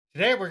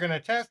Today we're going to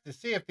test to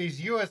see if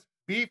these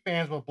USB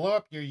fans will blow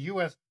up your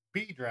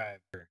USB drive.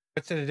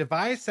 It's a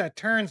device that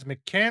turns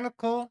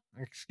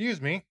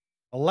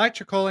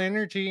electrical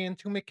energy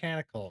into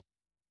mechanical.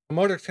 The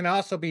motors can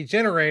also be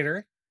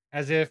generator,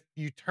 as if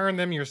you turn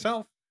them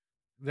yourself,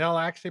 they'll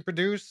actually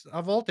produce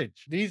a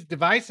voltage. These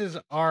devices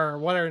are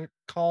what are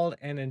called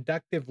an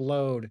inductive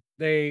load.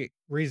 They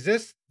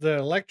resist the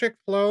electric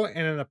flow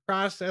and in the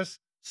process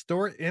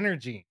store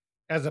energy.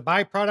 As a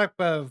byproduct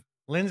of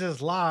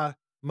Lenz's law,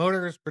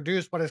 motors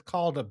produce what is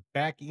called a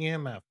back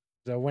EMF.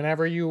 So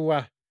whenever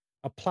you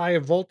apply a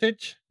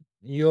voltage,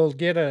 you'll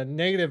get a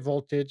negative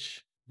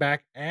voltage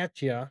back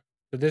at you.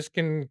 So this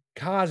can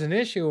cause an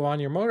issue on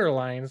your motor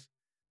lines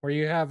where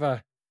you have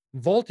a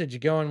voltage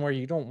going where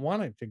you don't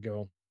want it to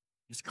go.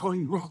 It's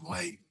going the wrong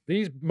way.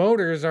 These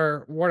motors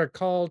are what are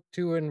called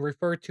to and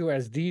referred to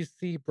as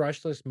DC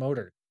brushless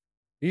motors.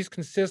 These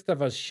consist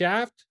of a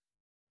shaft,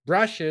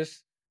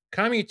 brushes,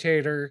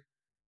 commutator,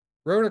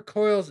 rotor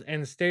coils,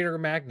 and stator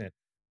magnet.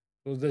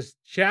 So this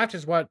shaft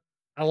is what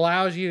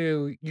allows you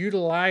to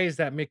utilize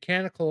that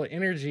mechanical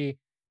energy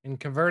and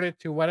convert it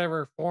to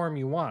whatever form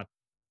you want.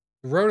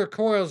 The rotor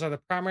coils are the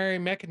primary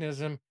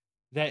mechanism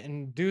that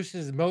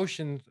induces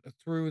motion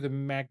through the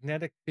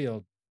magnetic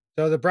field.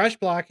 So the brush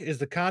block is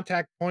the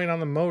contact point on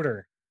the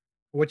motor,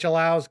 which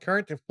allows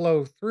current to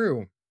flow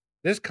through.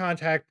 This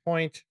contact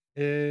point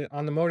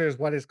on the motor is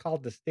what is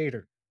called the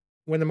stator.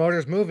 When the motor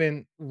is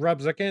moving,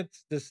 rubs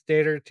against the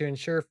stator to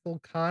ensure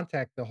full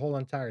contact the whole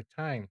entire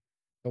time.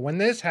 But when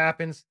this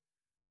happens,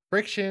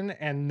 friction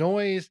and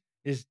noise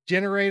is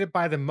generated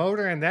by the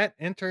motor and that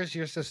enters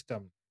your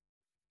system.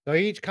 So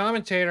each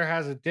commutator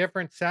has a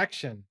different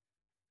section,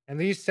 and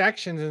these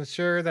sections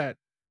ensure that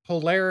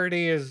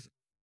polarity is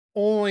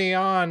only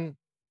on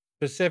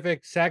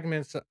specific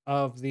segments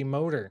of the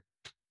motor.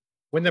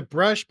 When the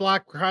brush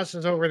block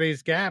crosses over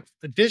these gaps,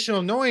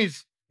 additional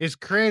noise is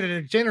created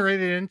and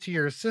generated into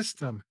your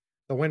system.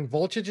 So when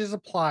voltage is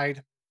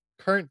applied,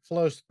 current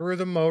flows through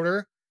the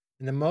motor,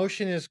 and the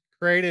motion is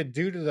created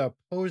due to the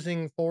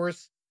opposing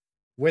force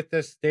with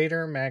the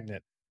stator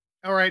magnet.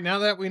 All right, now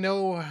that we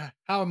know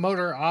how a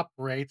motor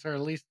operates, or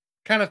at least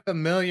kind of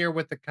familiar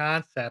with the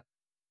concept,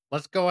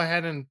 let's go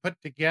ahead and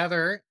put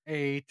together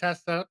a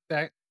test setup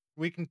that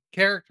we can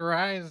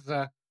characterize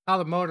how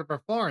the motor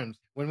performs.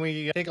 When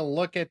we take a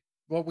look at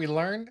what we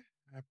learned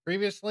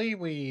previously,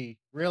 we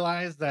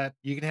realized that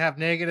you can have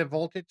negative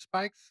voltage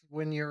spikes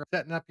when you're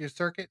setting up your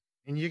circuit,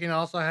 and you can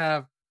also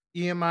have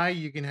EMI,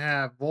 you can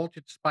have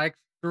voltage spikes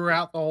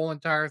throughout the whole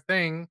entire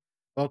thing,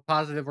 both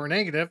positive or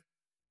negative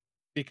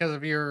because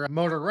of your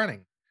motor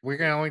running. We're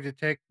going to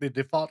take the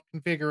default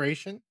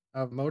configuration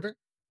of motor.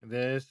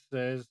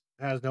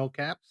 Has no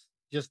caps,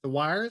 just the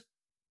wires.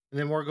 And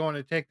then we're going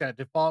to take that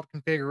default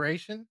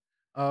configuration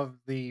of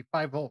the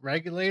 5-volt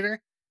regulator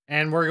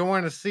and we're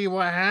going to see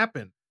what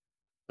happens.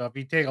 So if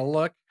you take a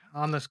look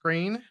on the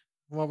screen,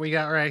 what we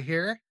got right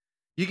here,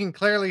 you can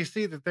clearly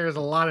see that there's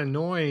a lot of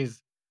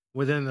noise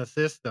within the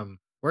system.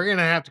 We're going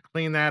to have to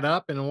clean that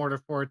up in order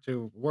for it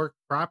to work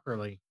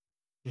properly.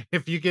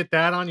 If you get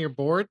that on your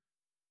board,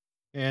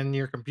 and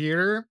your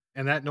computer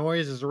and that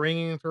noise is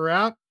ringing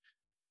throughout,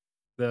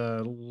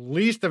 the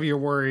least of your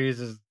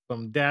worries is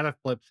some data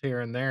flips here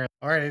and there.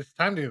 All right, it's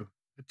time to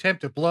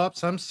attempt to blow up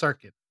some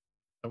circuit.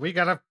 So we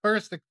got a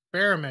first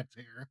experiment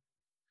here.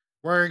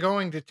 We're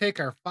going to take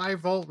our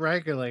 5-volt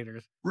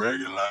regulators,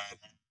 Regulate.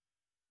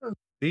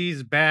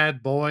 these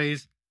bad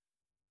boys,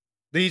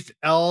 these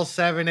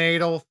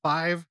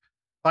L7805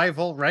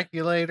 5-volt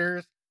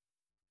regulators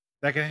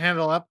that can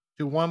handle up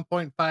to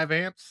 1.5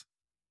 amps.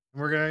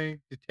 We're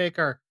going to take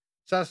our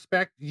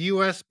suspect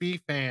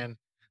USB fan,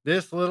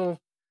 this little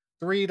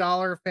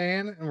 $3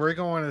 fan, and we're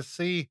going to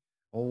see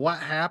what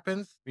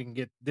happens. We can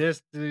get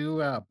this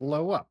to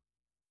blow up.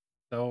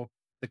 So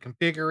the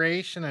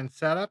configuration and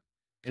setup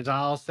is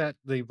I'll set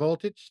the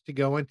voltage to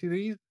go into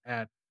these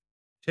at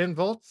 10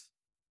 volts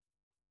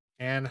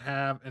and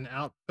have an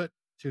output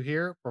to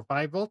here for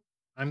 5 volts.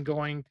 I'm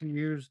going to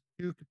use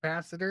two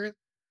capacitors,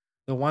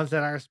 the ones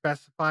that are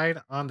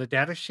specified on the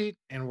data sheet,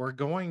 and we're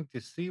going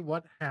to see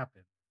what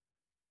happens.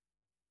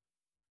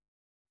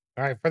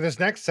 All right, for this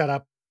next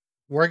setup,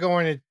 we're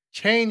going to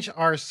change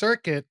our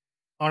circuit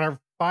on our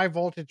 5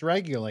 voltage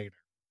regulator.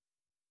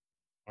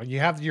 You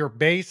have your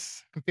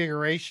base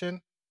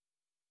configuration.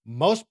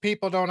 Most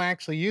people don't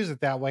actually use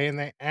it that way and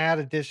they add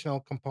additional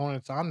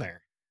components on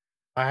there.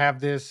 I have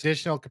this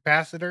additional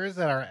capacitors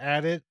that are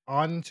added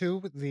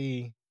onto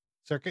the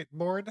circuit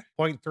board,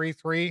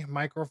 0.33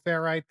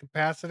 microfarad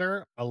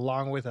capacitor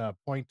along with a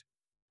 0.47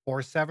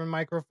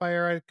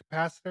 microfarad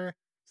capacitor.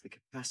 It's the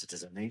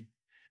capacitors I need.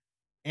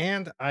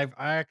 And I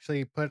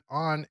actually put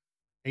on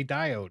a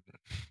diode.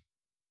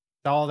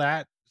 All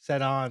that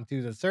set on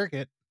to the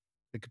circuit.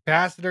 The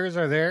capacitors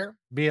are there,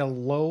 be a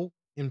low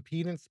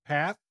impedance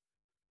path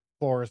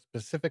for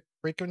specific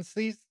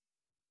frequencies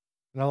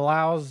and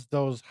allows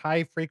those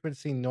high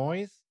frequency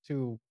noise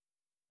to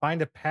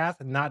find a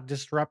path and not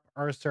disrupt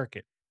our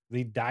circuit.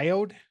 The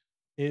diode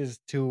is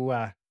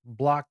to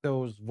block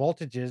those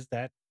voltages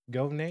that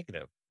go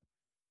negative.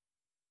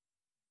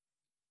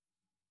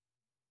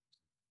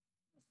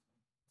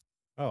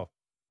 Oh,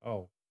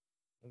 oh,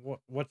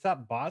 what's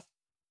up, boss?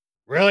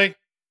 Really?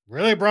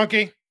 Really,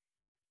 Brunky?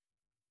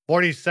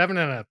 47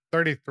 and a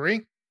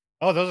 33?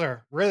 Oh, those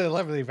are really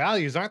lovely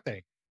values, aren't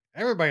they?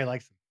 Everybody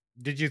likes them.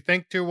 Did you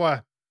think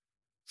to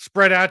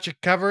spread out your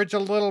coverage a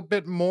little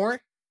bit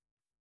more?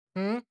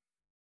 Hmm?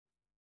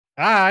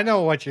 Ah, I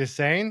know what you're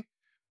saying.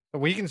 But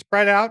we can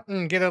spread out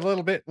and get a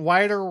little bit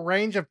wider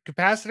range of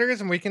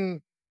capacitors and we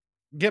can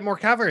get more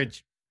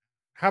coverage.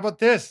 How about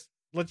this?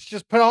 Let's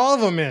just put all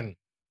of them in.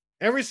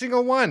 Every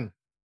single one.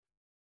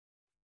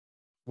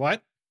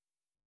 What?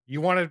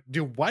 You want to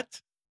do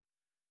what?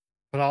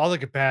 Put all the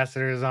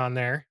capacitors on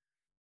there.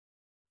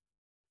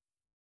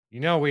 You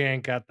know we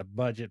ain't got the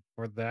budget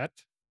for that.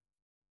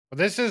 But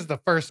this is the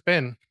first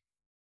spin.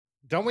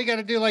 Don't we got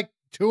to do like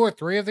 2 or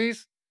 3 of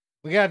these?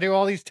 We got to do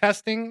all these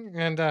testing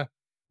and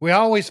we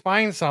always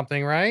find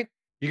something, right?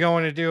 You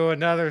going to do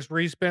another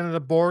respin of the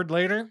board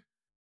later?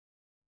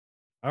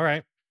 All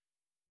right.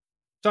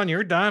 It's on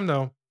your dime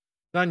though.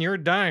 It's on your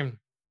dime.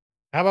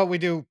 How about we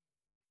do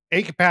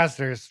 8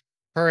 capacitors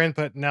per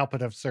input and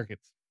output of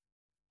circuits?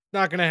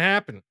 Not going to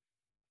happen.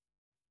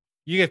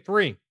 You get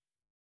 3,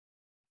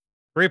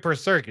 3 per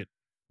circuit.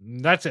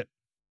 That's it.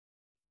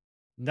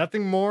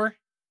 Nothing more,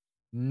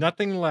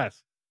 nothing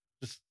less.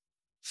 Just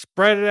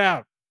spread it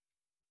out.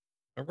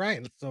 All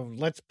right, so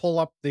let's pull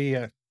up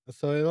the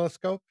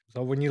oscilloscope.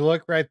 So when you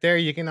look right there,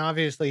 you can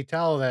obviously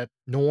tell that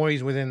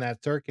noise within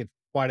that circuit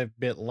quite a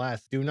bit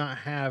less. Do not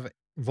have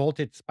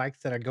voltage spikes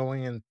that are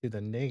going into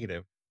the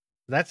negative.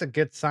 That's a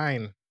good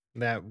sign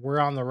that we're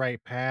on the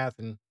right path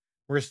and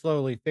we're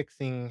slowly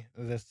fixing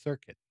this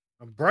circuit.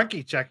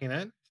 Brunky checking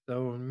in.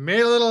 So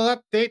made a little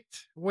update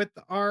with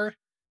our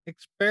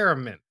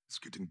experiment. It's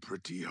getting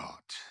pretty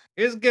hot.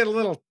 It's getting a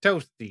little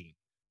toasty.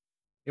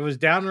 It was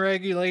down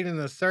regulating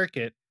the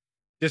circuit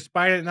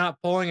despite it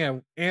not pulling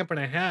an amp and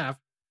a half.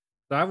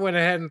 So I went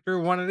ahead and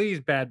threw one of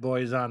these bad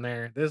boys on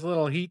there. This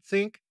little heat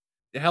sink.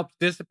 It helps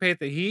dissipate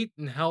the heat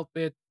and help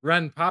it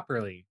run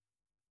properly.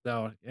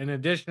 So in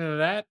addition to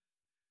that,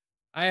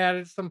 I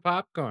added some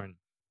popcorn.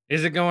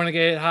 Is it going to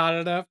get hot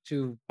enough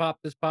to pop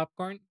this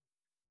popcorn?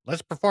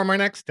 Let's perform our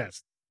next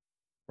test.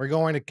 We're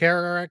going to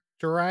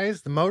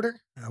characterize the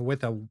motor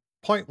with a zero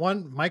point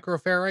 0.1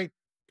 microfarad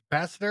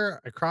capacitor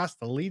across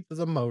the leads of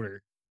the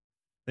motor.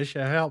 This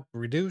should help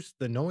reduce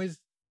the noise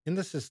in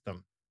the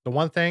system. The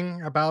one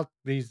thing about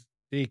these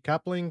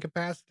decoupling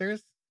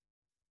capacitors,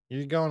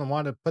 you're going to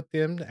want to put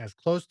them as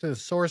close to the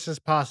source as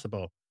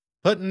possible.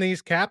 Putting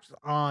these caps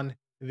on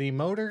the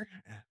motor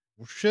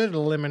should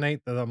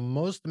eliminate the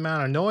most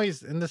amount of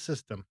noise in the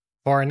system.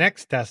 For our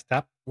next test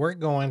step, we're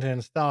going to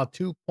install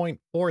 2.47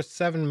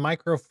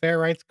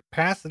 microfarads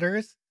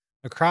capacitors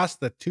across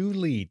the 2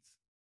 leads,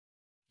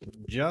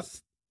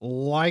 just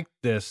like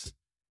this.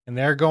 And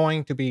they're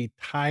going to be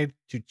tied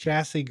to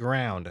chassis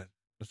ground.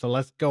 So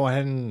let's go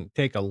ahead and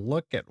take a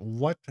look at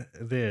what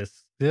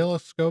this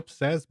oscilloscope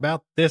says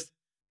about this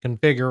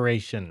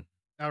configuration.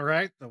 All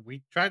right, so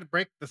we tried to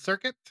break the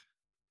circuit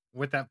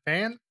with that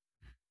fan.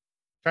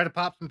 Try to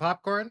pop some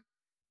popcorn.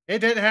 It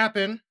did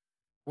happen.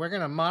 We're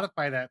going to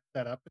modify that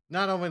setup.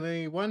 Not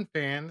only one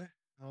fan,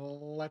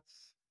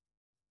 let's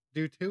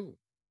do 2.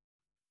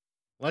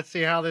 Let's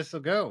see how this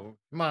will go.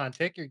 Come on,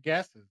 take your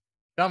guesses.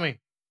 Tell me,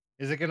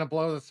 is it going to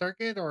blow the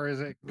circuit or is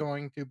it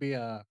going to be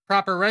a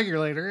proper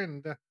regulator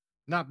and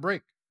not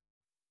break?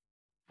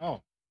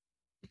 Oh,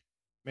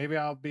 maybe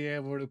I'll be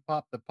able to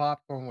pop the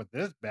popcorn with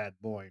this bad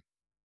boy.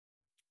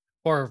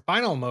 For our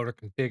final motor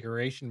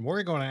configuration,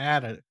 we're going to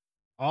add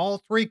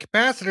all 3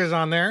 capacitors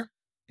on there.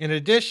 In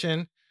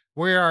addition,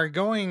 we are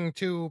going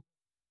to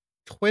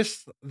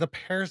twist the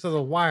pairs of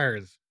the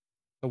wires.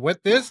 So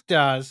what this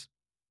does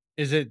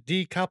is it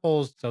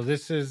decouples. So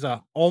this is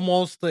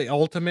almost the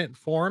ultimate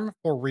form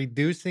for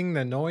reducing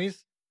the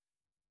noise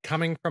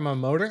coming from a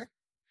motor.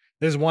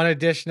 There's one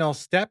additional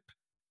step,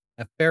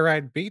 a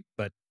farad beat,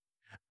 but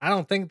I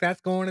don't think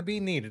that's going to be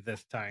needed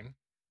this time.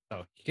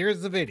 So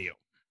here's the video.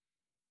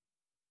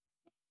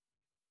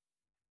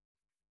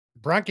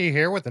 Brunky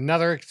here with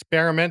another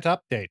experiment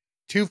update.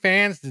 2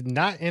 fans did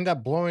not end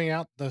up blowing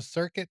out the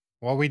circuit.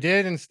 What we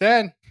did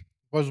instead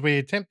was we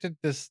attempted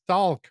to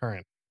stall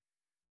current.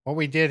 What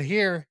we did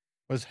here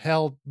was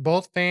held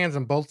both fans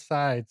on both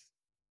sides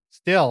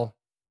still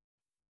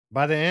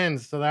by the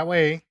ends, so that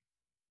way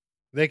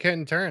they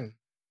couldn't turn.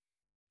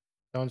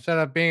 So instead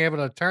of being able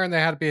to turn, they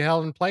had to be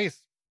held in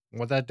place.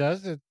 What that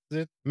does is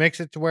it makes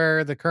it to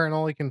where the current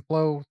only can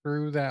flow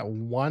through that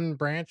one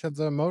branch of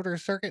the motor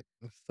circuit.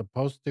 It's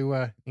supposed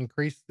to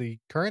increase the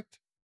current.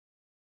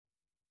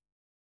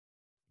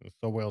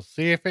 So we'll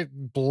see if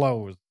it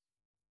blows.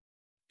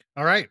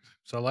 All right,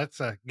 so let's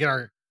get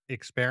our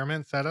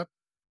experiment set up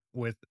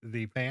with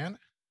the fan,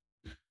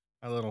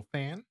 a little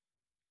fan,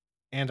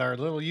 and our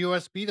little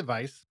USB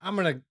device. I'm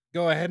going to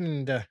go ahead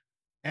and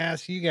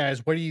ask you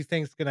guys, what do you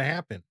think is going to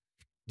happen?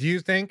 Do you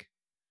think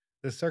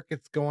the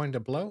circuit's going to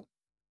blow?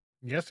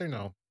 Yes or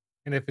no?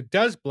 And if it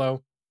does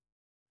blow,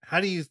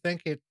 how do you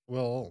think it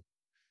will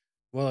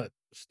it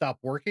stop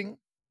working?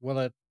 Will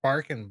it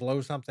spark and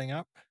blow something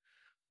up?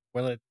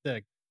 Will it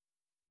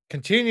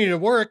continue to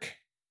work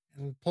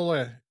and pull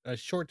a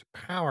short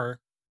power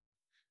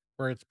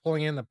where it's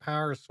pulling in the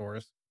power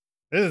source.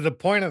 This is the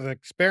point of the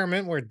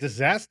experiment where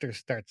disaster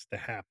starts to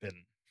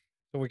happen.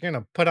 So we're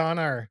gonna put on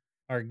our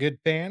good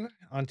fan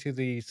onto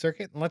the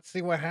circuit and let's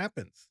see what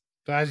happens.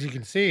 So as you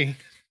can see,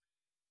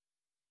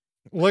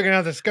 looking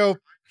at the scope,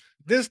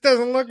 this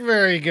doesn't look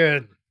very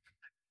good.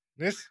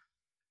 This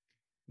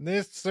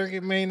this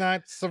circuit may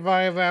not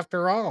survive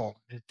after all.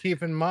 And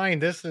keep in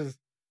mind, this is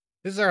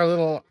our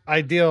little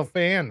ideal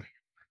fan.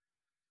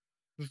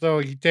 So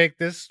you take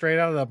this straight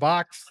out of the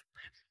box.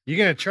 You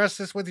gonna trust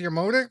this with your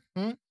motor?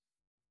 Hmm?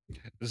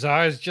 So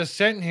I was just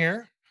sitting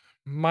here,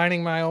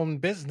 minding my own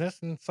business,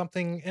 and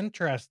something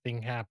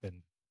interesting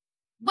happened.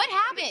 What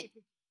happened?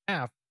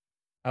 Half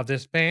of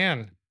this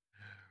fan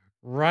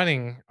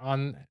running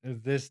on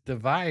this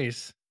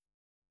device,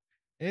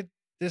 it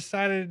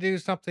decided to do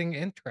something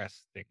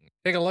interesting.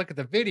 Take a look at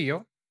the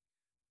video.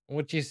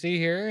 What you see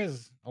here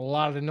is a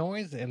lot of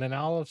noise, and then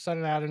all of a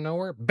sudden, out of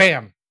nowhere,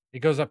 bam, it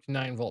goes up to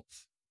 9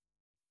 volts.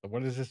 So,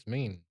 what does this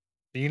mean?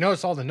 So you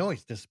notice all the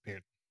noise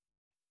disappeared.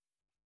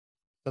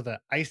 So,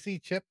 the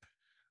IC chip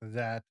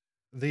that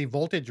the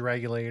voltage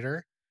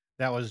regulator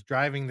that was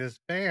driving this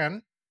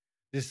fan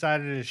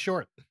decided to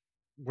short,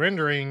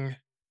 rendering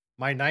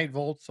my 9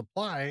 volt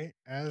supply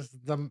as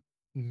the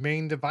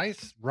main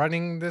device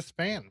running this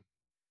fan.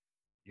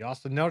 You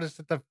also notice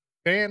that the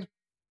fan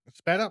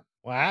sped up.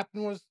 What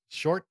happened was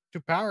short to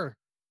power.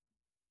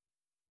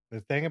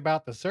 The thing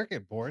about the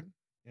circuit board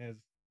is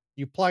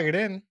you plug it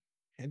in,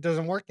 it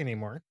doesn't work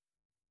anymore.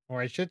 Or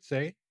I should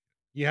say,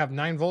 you have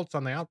 9 volts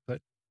on the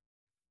output,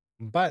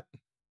 but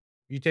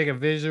you take a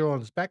visual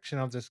inspection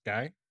of this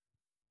guy,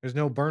 there's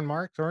no burn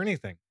marks or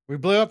anything. We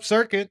blew up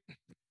circuit.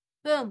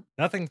 Boom.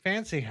 Nothing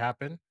fancy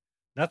happened.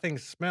 Nothing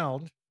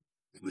smelled.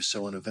 It was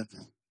so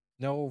uneventful.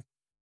 No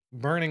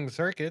burning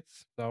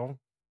circuits. So,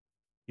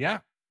 yeah,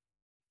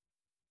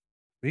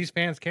 these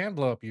fans can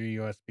blow up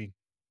your USB.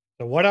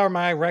 So, what are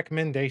my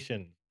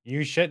recommendations?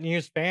 You shouldn't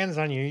use fans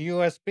on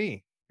your USB.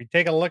 If you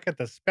take a look at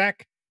the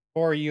spec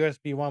for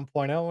USB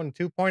 1.0 and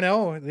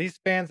 2.0, these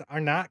fans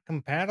are not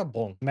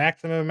compatible.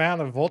 Maximum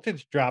amount of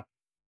voltage drop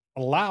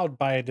allowed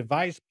by a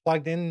device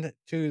plugged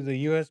into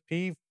the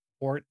USB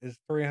port is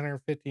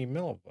 350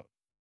 millivolts.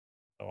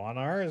 So on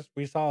ours,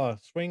 we saw a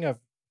swing of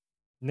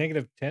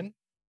 -10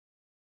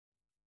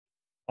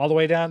 all the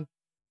way down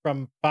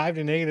from 5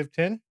 to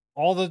 -10.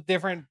 All the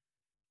different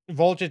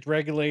voltage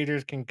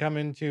regulators can come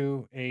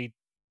into a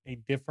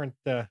different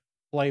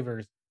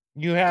flavors.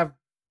 You have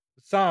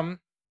some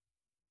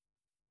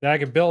that I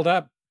can build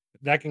up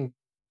that can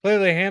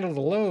clearly handle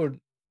the load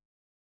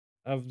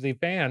of the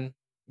fan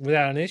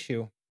without an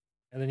issue.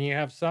 And then you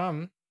have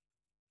some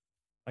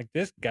like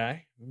this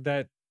guy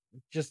that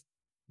just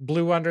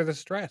blew under the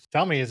stress.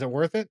 Tell me, is it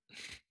worth it?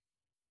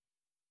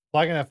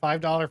 Plugging a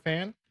 $5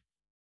 fan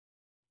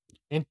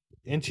in,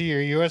 into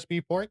your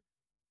USB port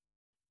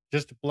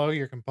just to blow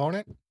your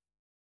component?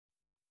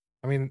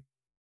 I mean,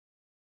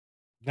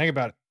 think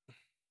about it.